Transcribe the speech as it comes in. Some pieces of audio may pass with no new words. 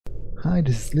Hi,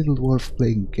 this is Little Dwarf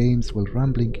playing games while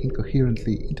rambling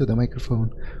incoherently into the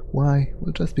microphone. Why?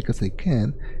 Well, just because I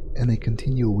can, and I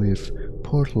continue with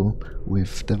Portal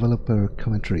with developer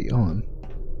commentary on.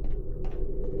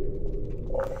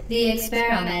 The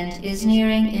experiment is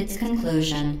nearing its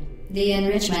conclusion. The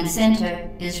Enrichment Center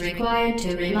is required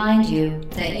to remind you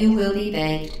that you will be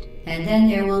baked, and then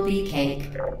there will be cake.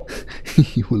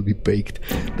 You will be baked.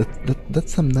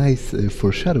 That's some nice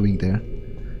foreshadowing there,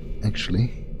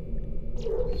 actually.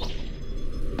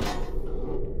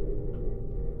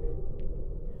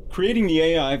 Creating the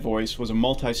AI voice was a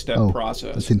multi-step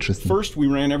process. That's interesting. First, we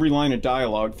ran every line of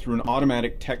dialogue through an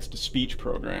automatic text-to-speech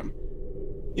program.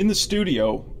 In the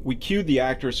studio, we cued the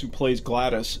actress who plays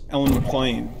Gladys, Ellen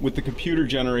McLean, with the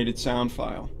computer-generated sound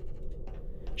file.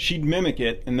 She'd mimic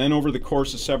it, and then over the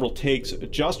course of several takes,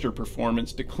 adjust her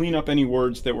performance to clean up any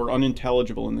words that were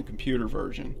unintelligible in the computer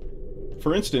version.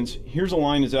 For instance, here's a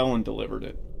line as Ellen delivered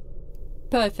it.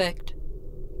 Perfect.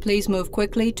 Please move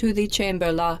quickly to the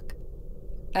chamber lock,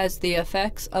 as the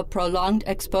effects of prolonged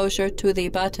exposure to the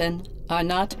button are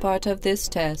not part of this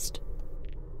test.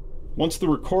 Once the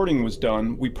recording was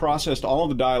done, we processed all of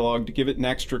the dialogue to give it an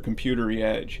extra computery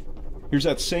edge. Here's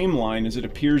that same line as it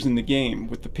appears in the game,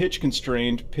 with the pitch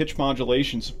constrained, pitch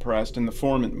modulation suppressed, and the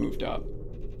formant moved up.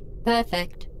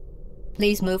 Perfect.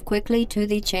 Please move quickly to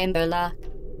the chamber lock,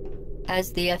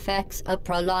 as the effects of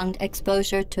prolonged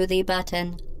exposure to the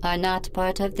button are not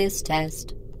part of this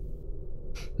test.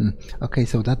 Okay,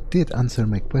 so that did answer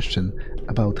my question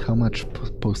about how much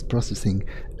post-processing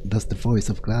does the voice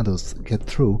of GLaDOS get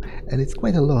through, and it's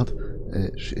quite a lot.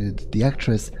 The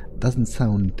actress doesn't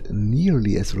sound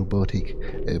nearly as robotic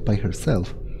by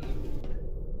herself.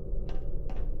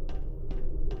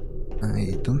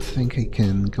 I don't think I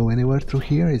can go anywhere through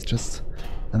here. It's just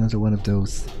another one of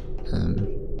those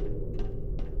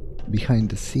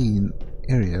behind-the-scene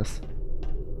areas.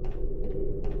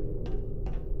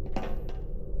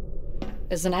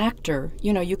 As an actor,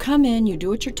 you come in, you do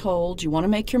what you're told, you want to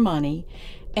make your money,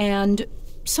 and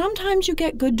sometimes you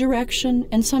get good direction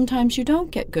and sometimes you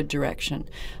don't get good direction.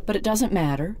 But it doesn't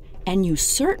matter, and you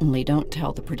certainly don't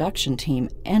tell the production team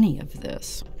any of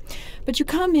this. But you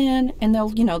come in and they'll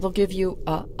give you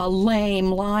a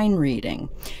lame line reading,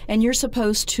 and you're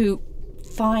supposed to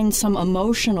find some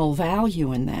emotional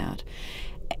value in that.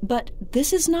 But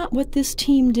this is not what this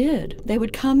team did. They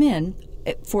would come in,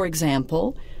 for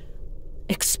example,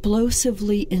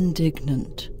 explosively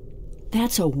indignant.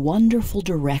 That's a wonderful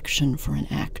direction for an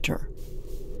actor.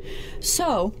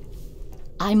 So,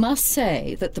 I must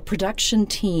say that the production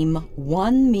team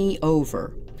won me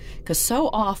over, because so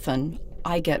often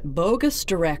I get bogus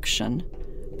direction,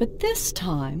 but this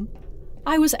time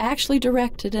I was actually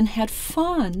directed and had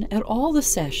fun at all the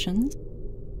sessions.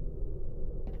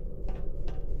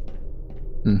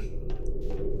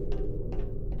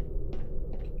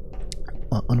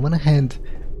 On one hand,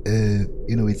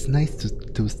 it's nice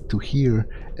to hear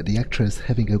the actress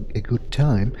having a good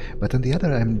time, but on the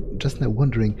other, I'm just now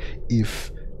wondering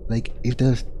if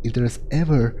there's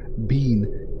ever been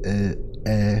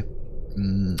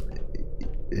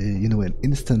an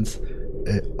instance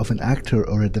of an actor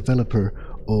or a developer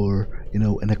or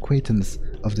an acquaintance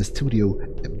of the studio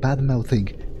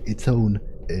bad-mouthing its own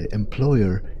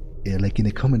employer, like in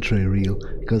a commentary reel,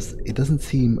 because it doesn't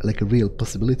seem like a real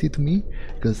possibility to me.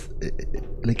 Because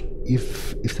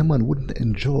if someone wouldn't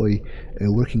enjoy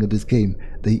working on this game,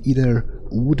 they either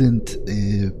wouldn't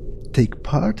take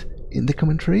part in the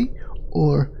commentary,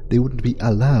 or they wouldn't be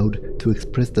allowed to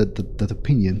express that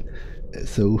opinion.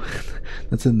 So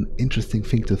that's an interesting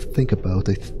thing to think about.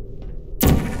 I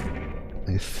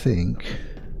think.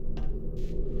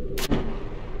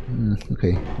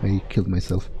 Okay, I killed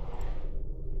myself.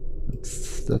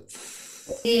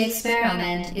 That's... The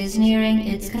experiment is nearing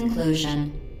its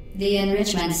conclusion. The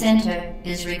Enrichment Center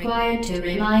is required to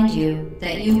remind you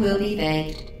that you will be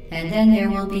baked, and then there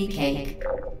will be cake.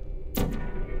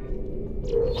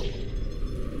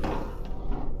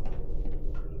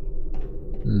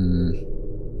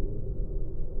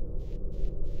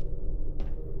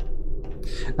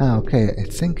 Okay, I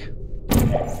think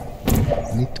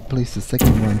I need to place the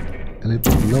second one a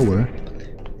little bit lower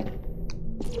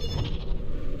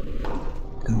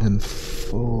and then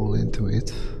fall into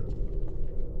it.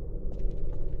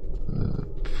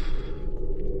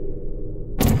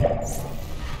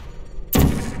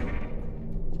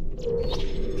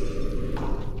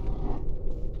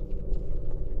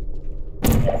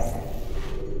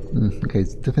 Okay,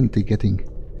 it's definitely getting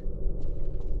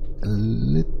a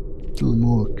little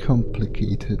more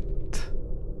complicated.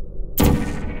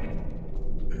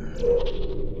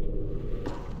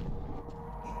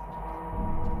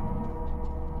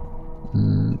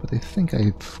 but I think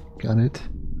I've got it.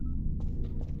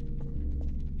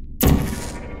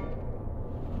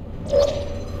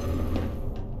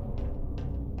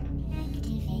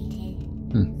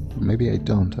 Maybe I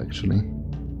don't actually.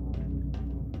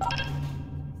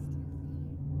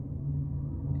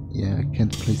 Yeah, I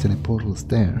can't place any portals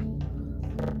there.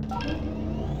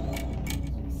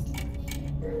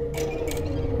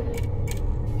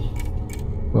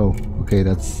 Whoa, okay,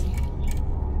 that's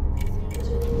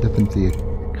definitely a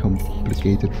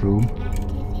complicated room.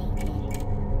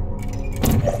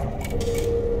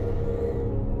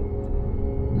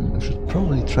 I should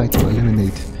probably try to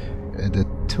eliminate the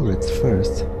turrets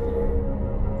first.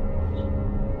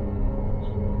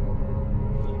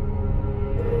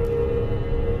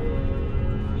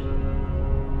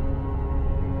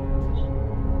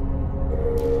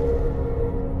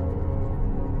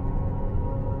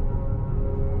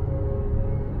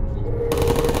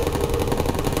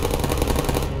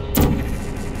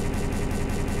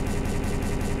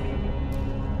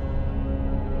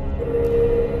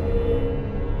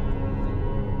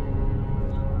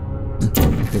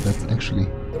 Okay, that's actually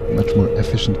much more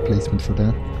efficient placement for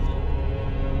that.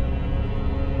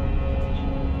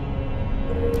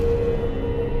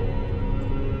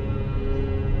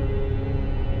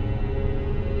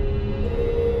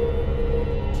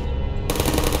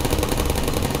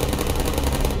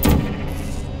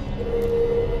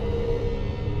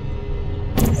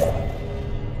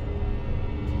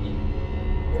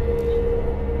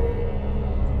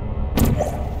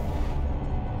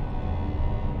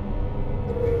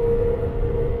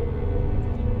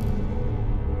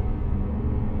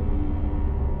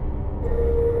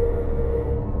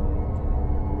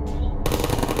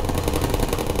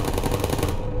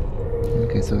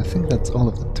 Okay, so I think that's all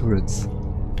of the turrets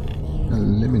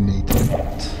eliminated.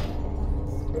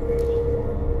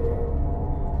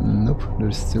 Nope,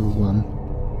 there's still one.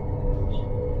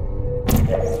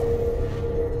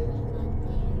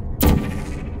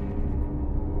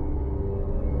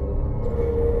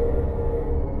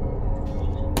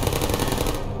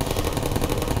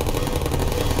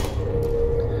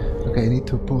 Okay, I need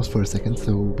to pause for a second,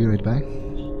 so be right back.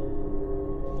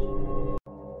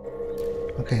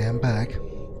 Okay, I'm back.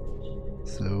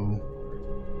 So...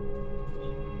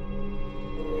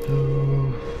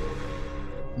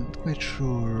 not quite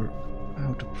sure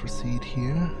how to proceed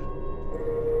here.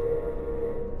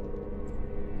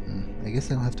 I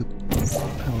guess I'll have to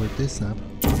power this up.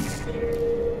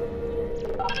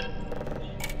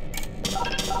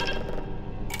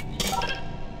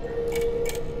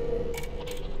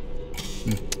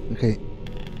 Okay.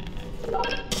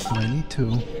 So I need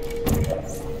to...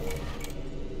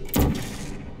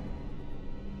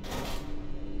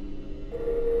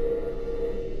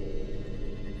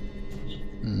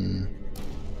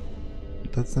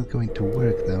 That's not going to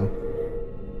work though.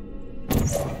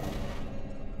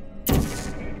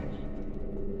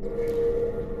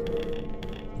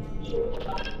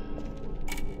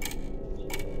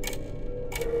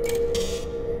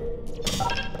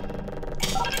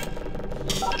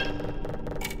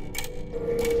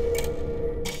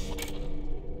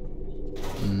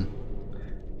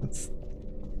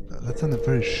 That's on a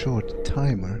very short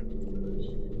timer.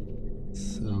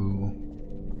 So...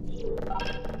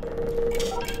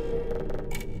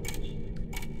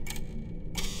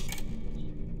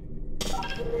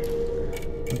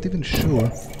 not even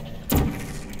sure.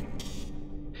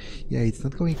 Yeah, it's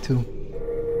not going to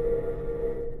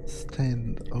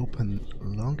stand open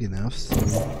long enough, so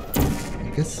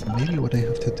I guess maybe what I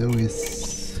have to do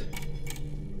is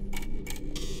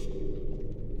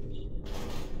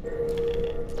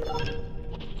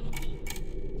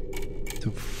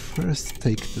to first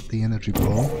take the energy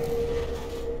ball,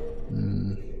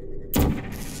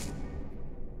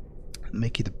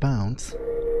 make it bounce,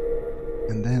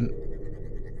 and then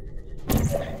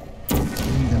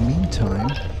in the meantime,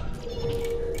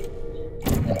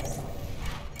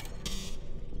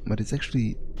 but it's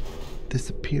actually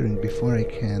disappearing before I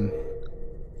can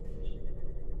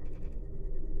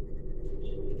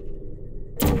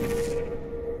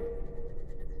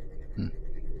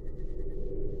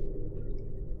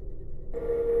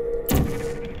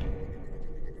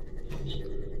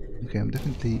Okay, I'm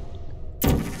definitely a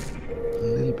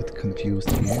little bit confused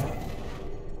here.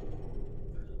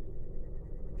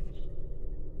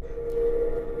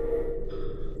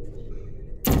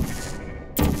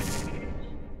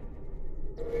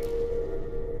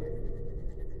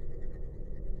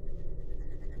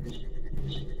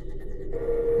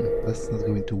 That's not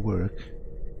going to work.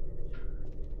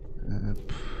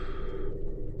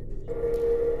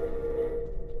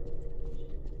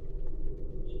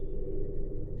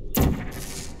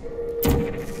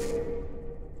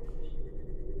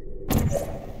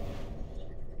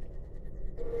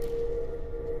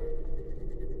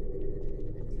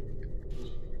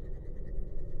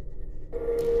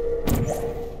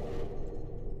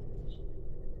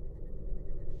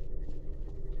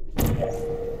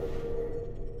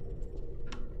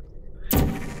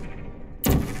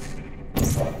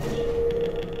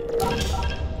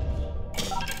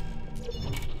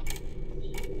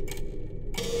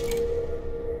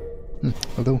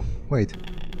 Although, wait,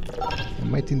 it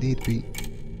might indeed be...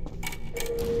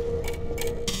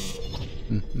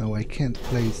 No, I can't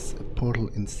place a portal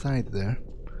inside there,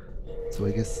 so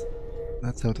I guess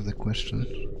that's out of the question.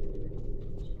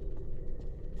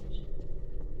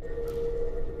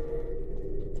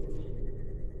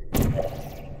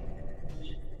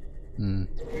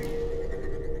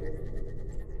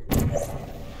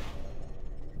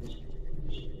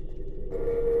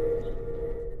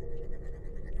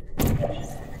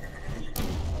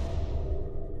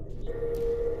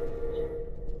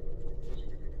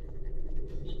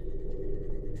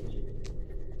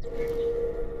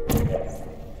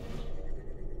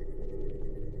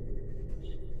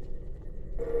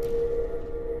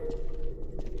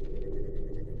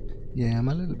 Yeah, I'm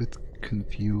a little bit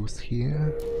confused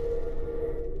here.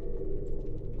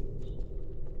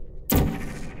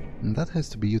 And that has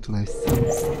to be utilized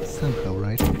somehow,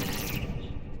 right?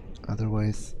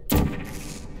 Otherwise,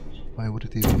 why would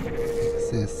it even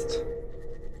exist?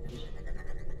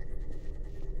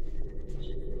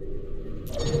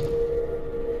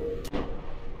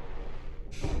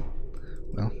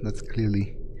 Well, that's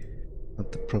clearly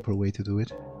not the proper way to do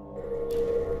it.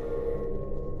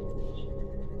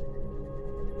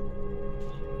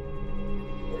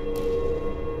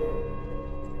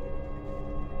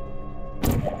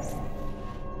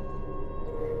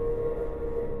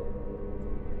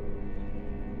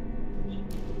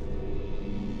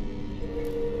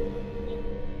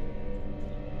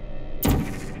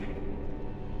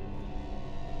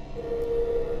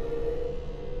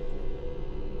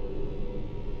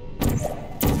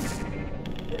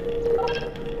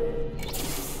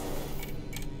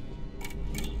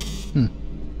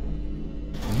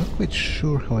 I'm not quite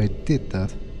sure how I did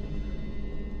that,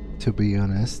 to be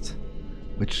honest,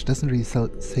 which doesn't really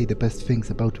say the best things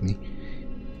about me,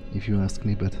 if you ask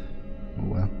me, but oh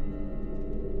well.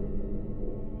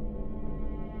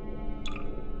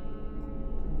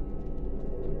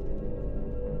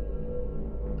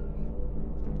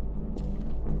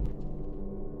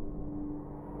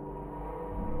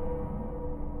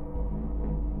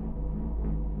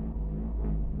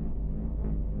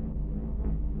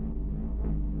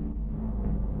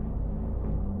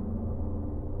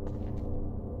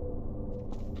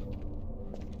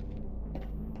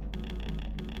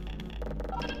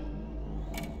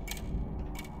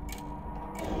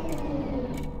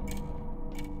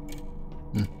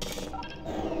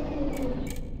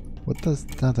 What does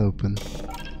that open?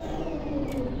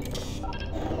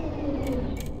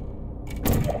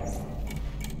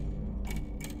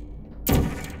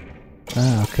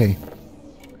 Ah, okay.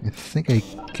 I think I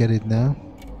get it now.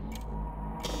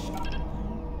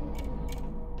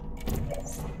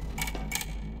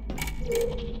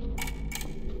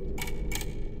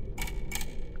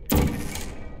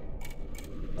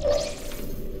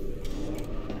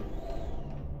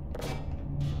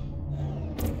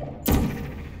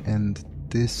 And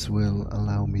this will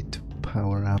allow me to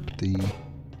power up the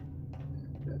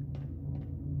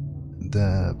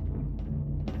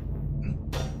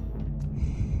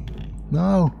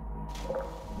no!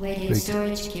 Waiting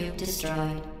storage cube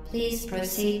destroyed. Please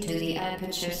proceed to the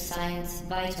Aperture Science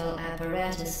Vital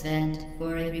Apparatus vent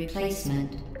for a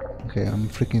replacement. Okay, I'm a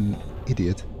freaking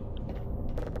idiot.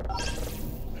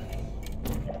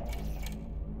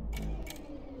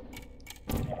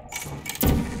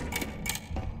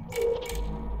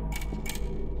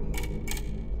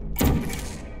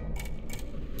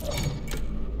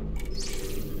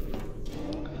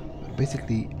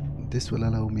 Basically, this will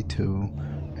allow me to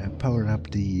power up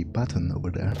the button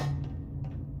over there.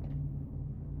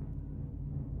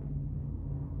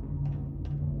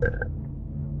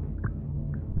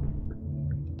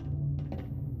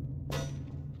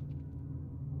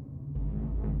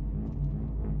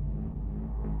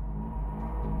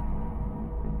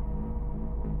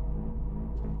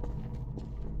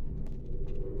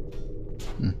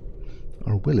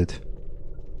 Or will it?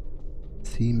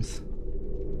 Seems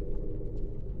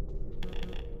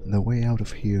the way out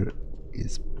of here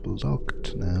is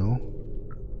blocked now.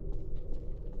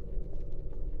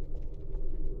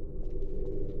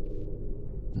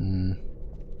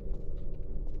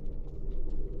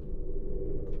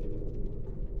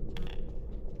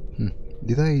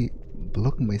 Did I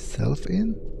block myself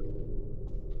in?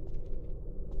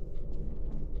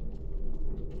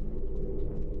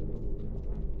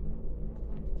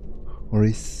 Or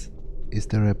is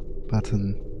there a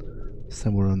button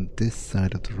somewhere on this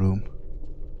side of the room?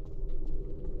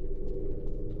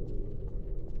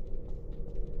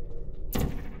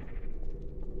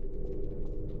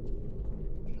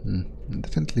 I'm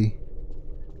definitely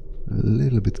a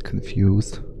little bit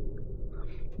confused.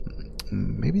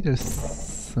 Maybe there's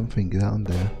something down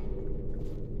there.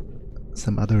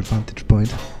 Some other vantage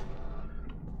point.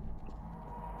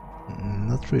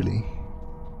 Not really.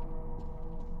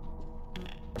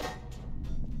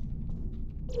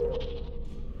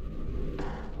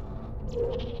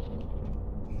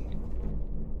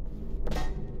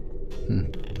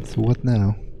 So what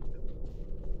now?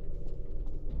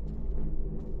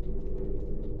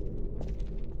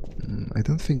 I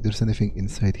don't think there's anything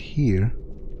inside here.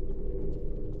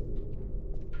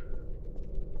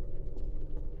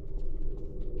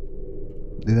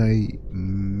 Did I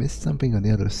miss something on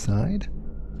the other side?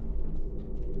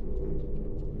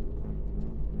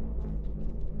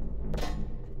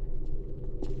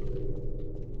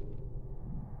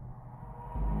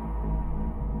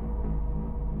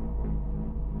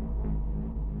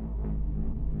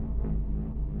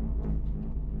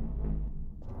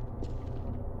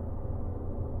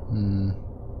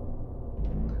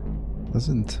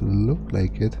 Doesn't look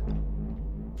like it.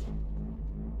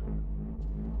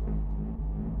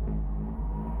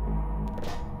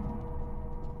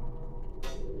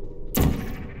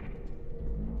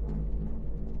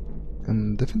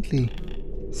 I'm definitely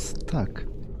stuck.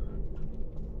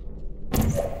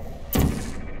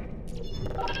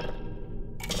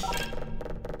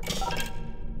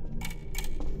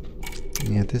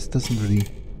 Yeah, this doesn't really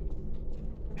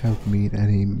help me in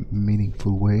any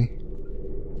meaningful way.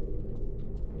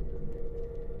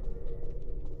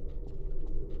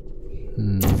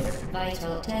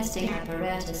 Vital testing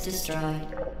apparatus destroyed.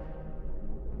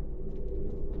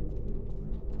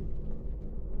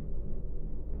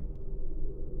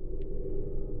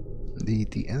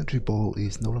 The energy ball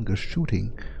is no longer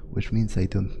shooting, which means I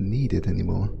don't need it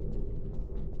anymore.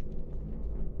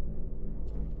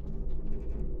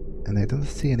 And I don't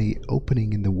see any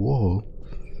opening in the wall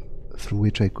through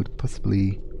which I could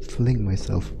possibly fling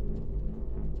myself.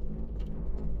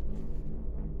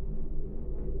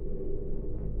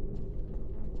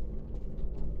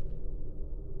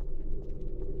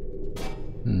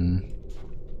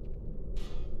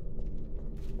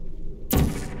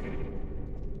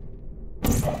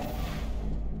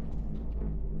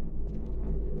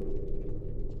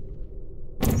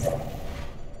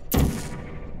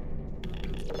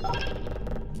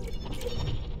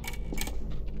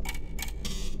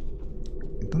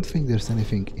 I don't think there's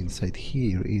anything inside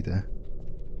here either,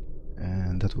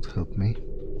 and that would help me.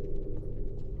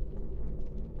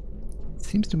 It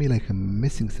seems to me like I'm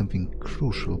missing something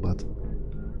crucial, but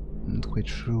I'm not quite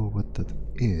sure what that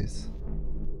is.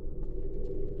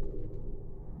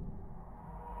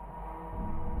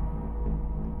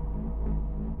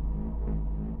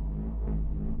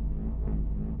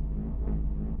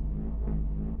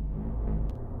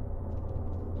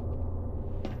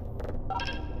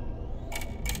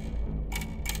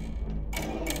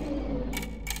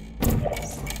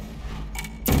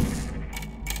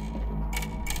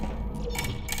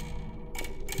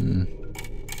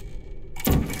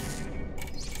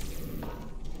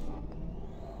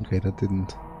 Okay, that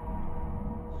didn't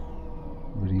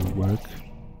really work.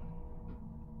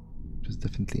 Which is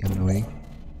definitely annoying.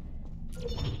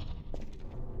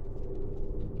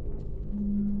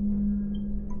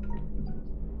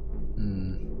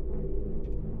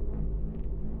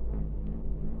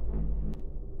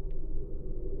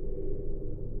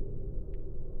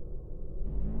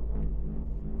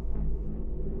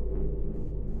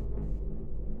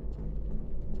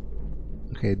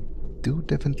 Okay, I do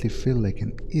definitely feel like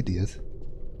an idiot.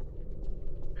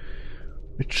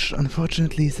 Which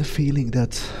unfortunately is a feeling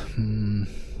that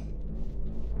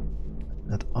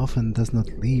that often does not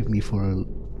leave me for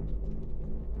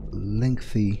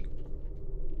lengthy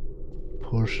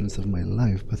portions of my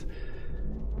life, but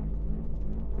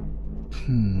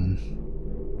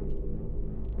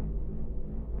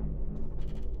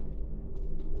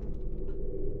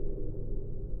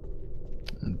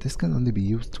And this can only be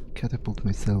used to catapult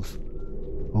myself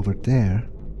over there.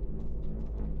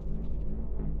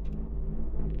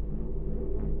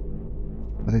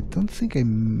 But I don't think I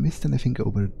missed anything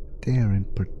over there in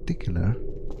particular.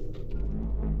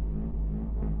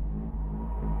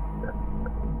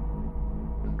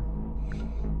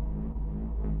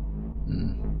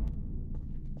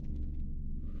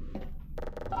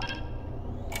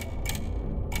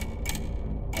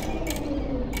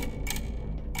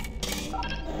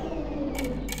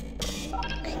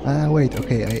 Ah, wait,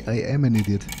 okay, I am an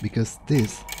idiot, because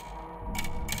this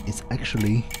is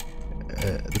actually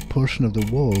the portion of the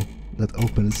wall that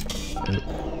opens,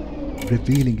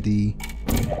 revealing the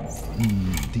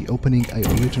opening I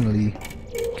originally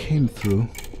came through.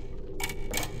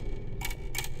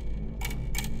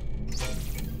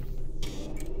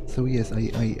 So yes,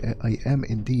 I am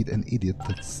indeed an idiot.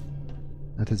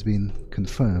 That has been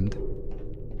confirmed.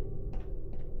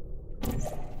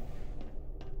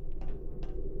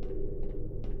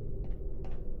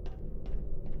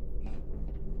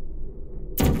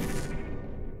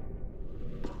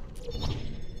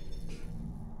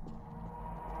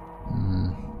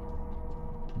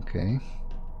 Okay.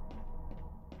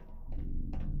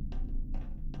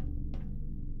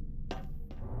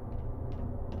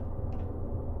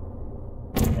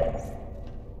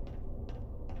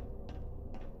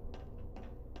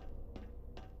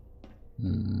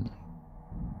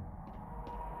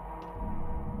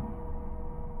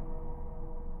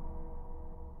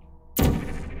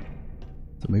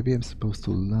 So maybe I'm supposed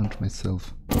to launch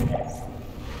myself.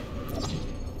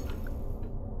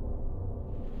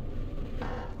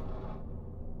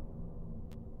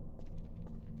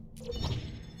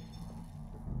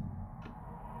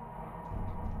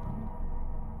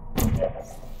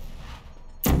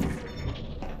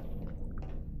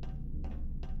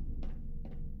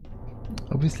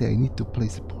 Obviously I need to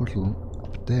place a portal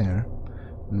up there.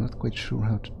 I'm not quite sure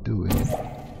how to do it.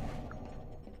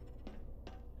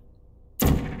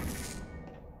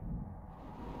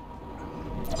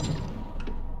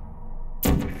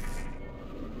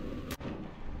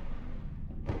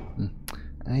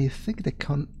 I think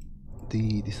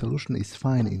the solution is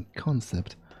fine in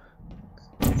concept.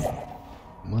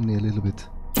 I'm only a little bit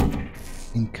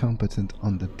incompetent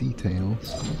on the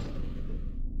details.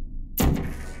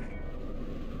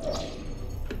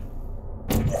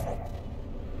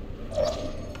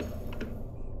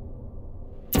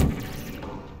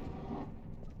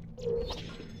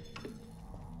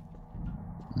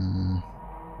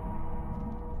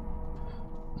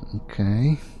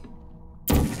 Okay.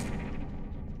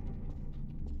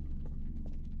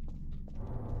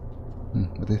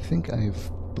 But I think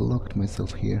I've blocked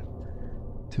myself here,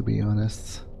 to be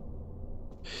honest.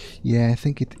 Yeah, I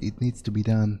think it needs to be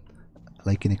done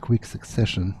like in a quick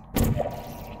succession.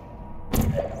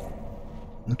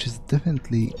 Which is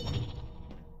definitely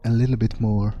a little bit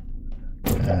more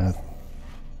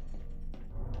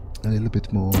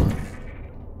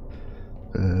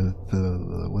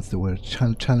what's the word,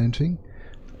 challenging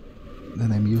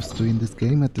than I'm used to in this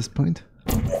game at this point.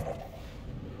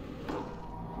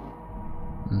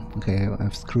 Okay,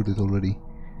 I've screwed it already.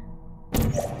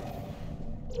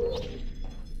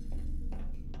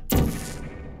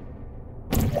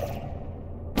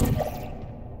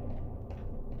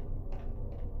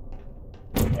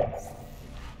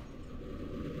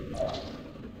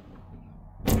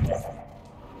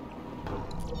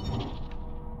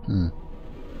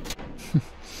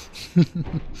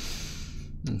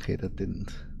 Okay, that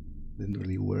didn't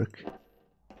really work.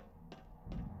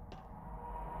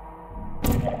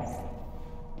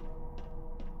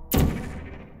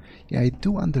 Yeah, I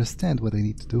do understand what I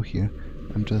need to do here.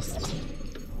 I'm just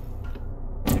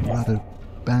rather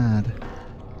bad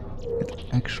at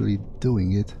actually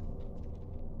doing it.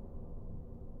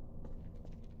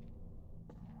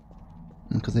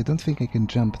 Because I don't think I can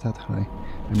jump that high.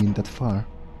 I mean, that far.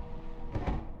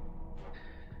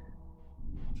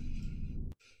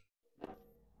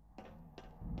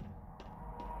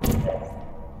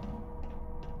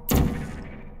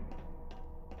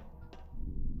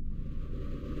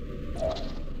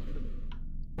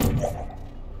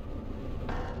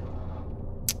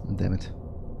 Damn it.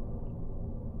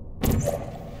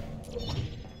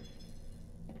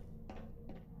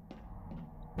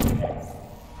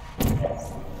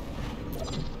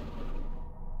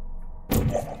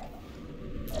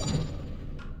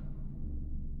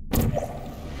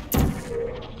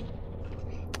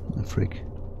 Frick.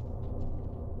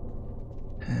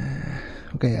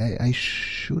 Okay, I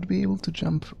should be able to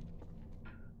jump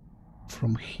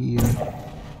from here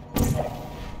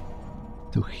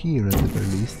to here at the very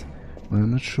least. But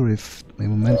I'm not sure if my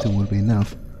momentum will be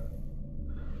enough.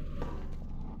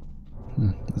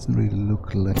 Doesn't really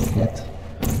look like it.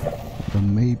 But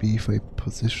maybe if I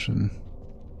position...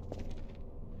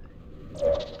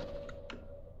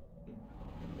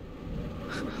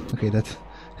 Okay, that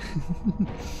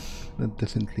that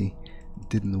definitely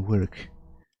didn't work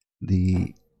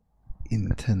the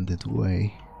intended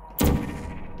way.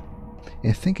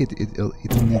 I think it all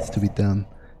needs to be done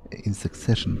in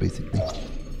succession, basically.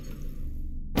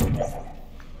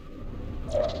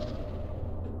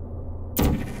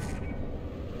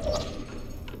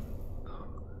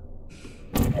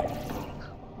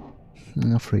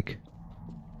 freak.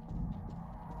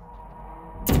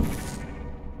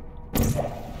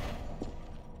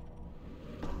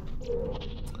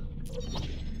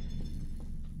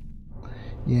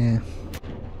 Yeah.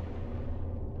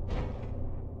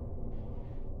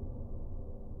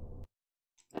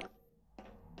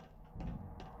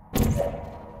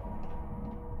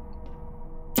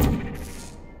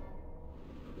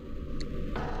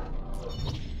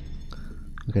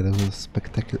 Okay, that was a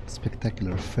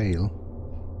spectacular fail.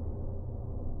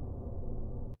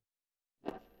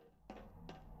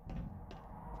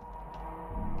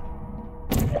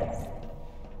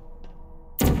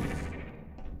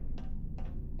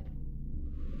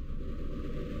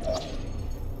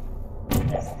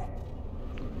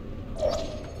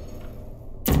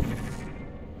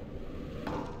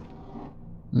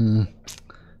 Damn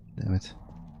it.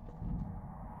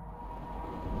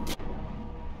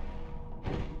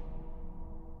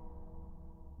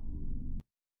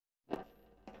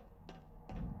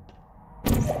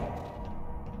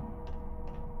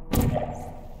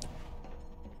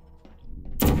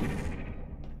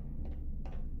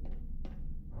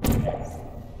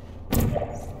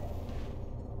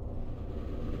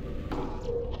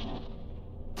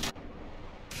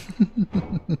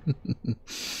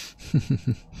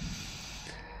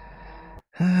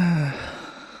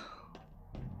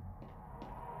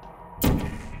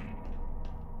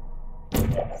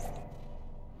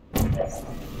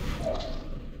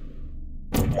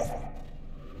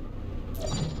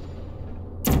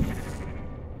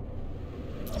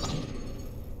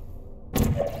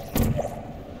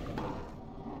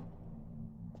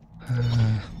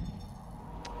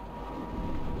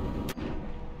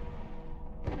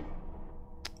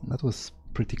 That was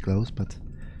pretty close, but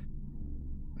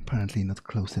apparently not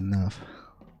close enough.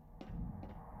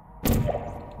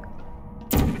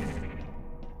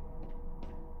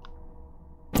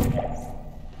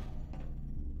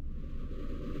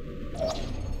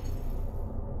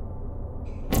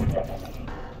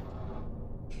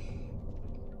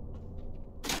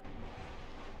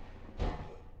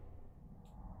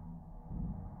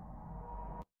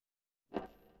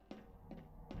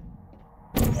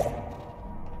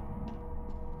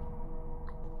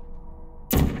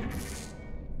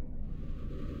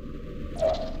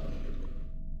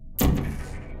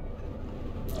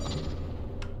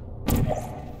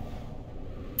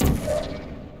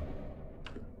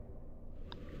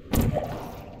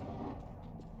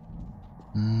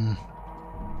 Damn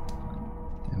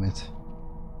it.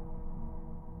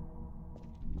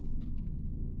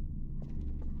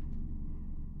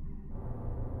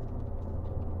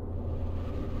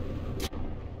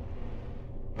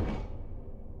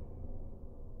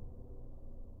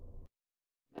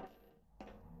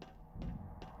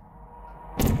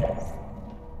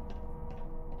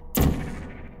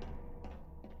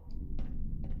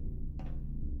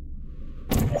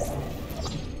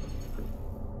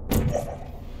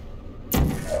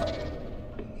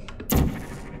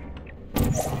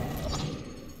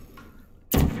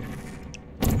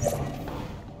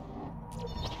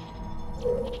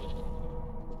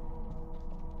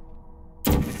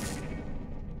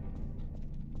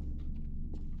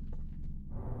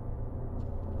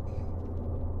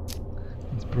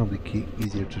 It's probably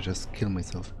easier to just kill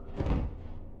myself.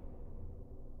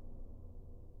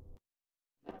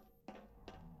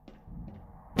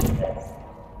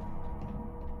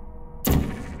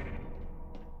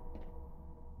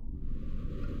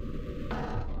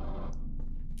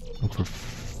 Look for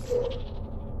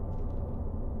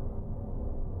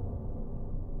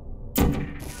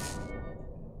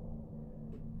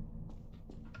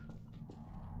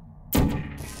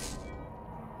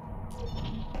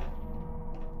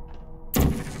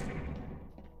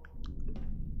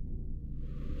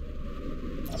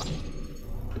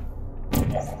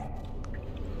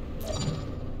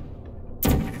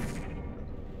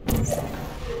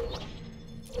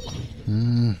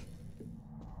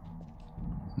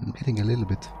I'm getting a little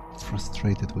bit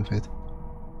frustrated with it.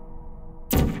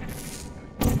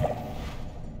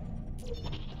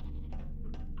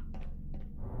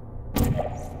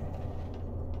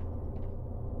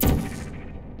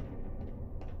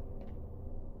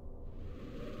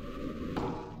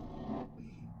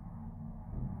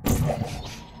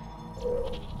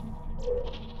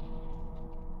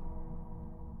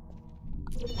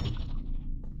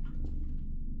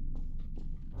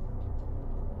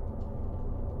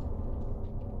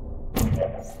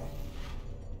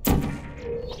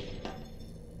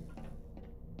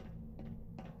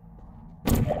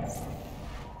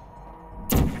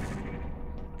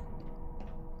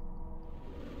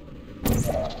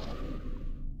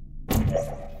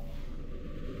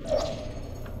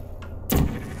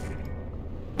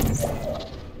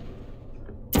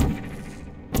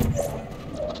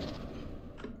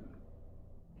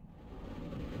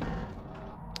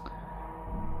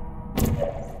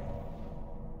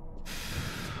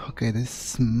 Okay,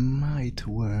 this might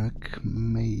work,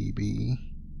 maybe.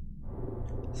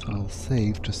 So I'll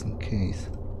save just in case.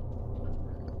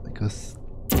 Because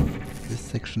this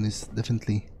section is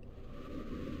definitely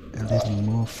a little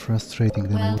more frustrating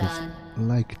than I Well would done. have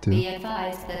liked to. Be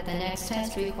advised that the next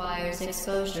test requires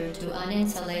exposure to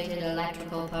uninsulated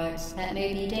electrical parts that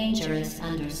may be dangerous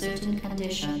under certain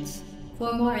conditions.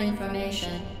 For more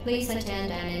information, please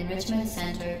attend an Enrichment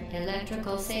Center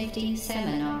Electrical Safety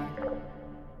Seminar.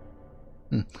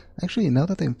 Actually, now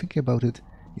that I'm thinking about it,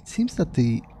 it seems that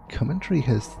the commentary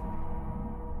has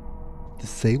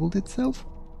disabled itself,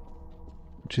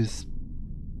 which is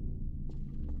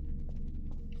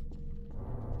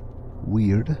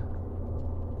weird.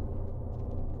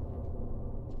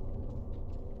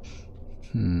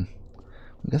 I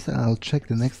guess I'll check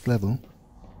the next level.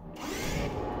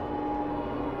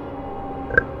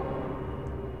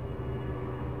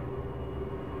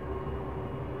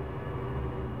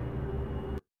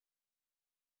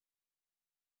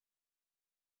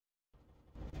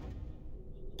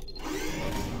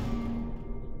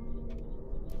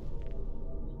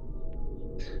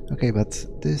 Okay, but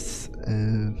this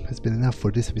has been enough for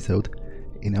this episode.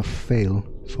 Enough fail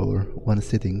for one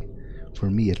sitting, for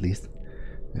me at least.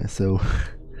 So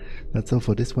that's all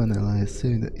for this one, and I'll see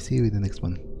you in the next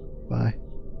one. Bye.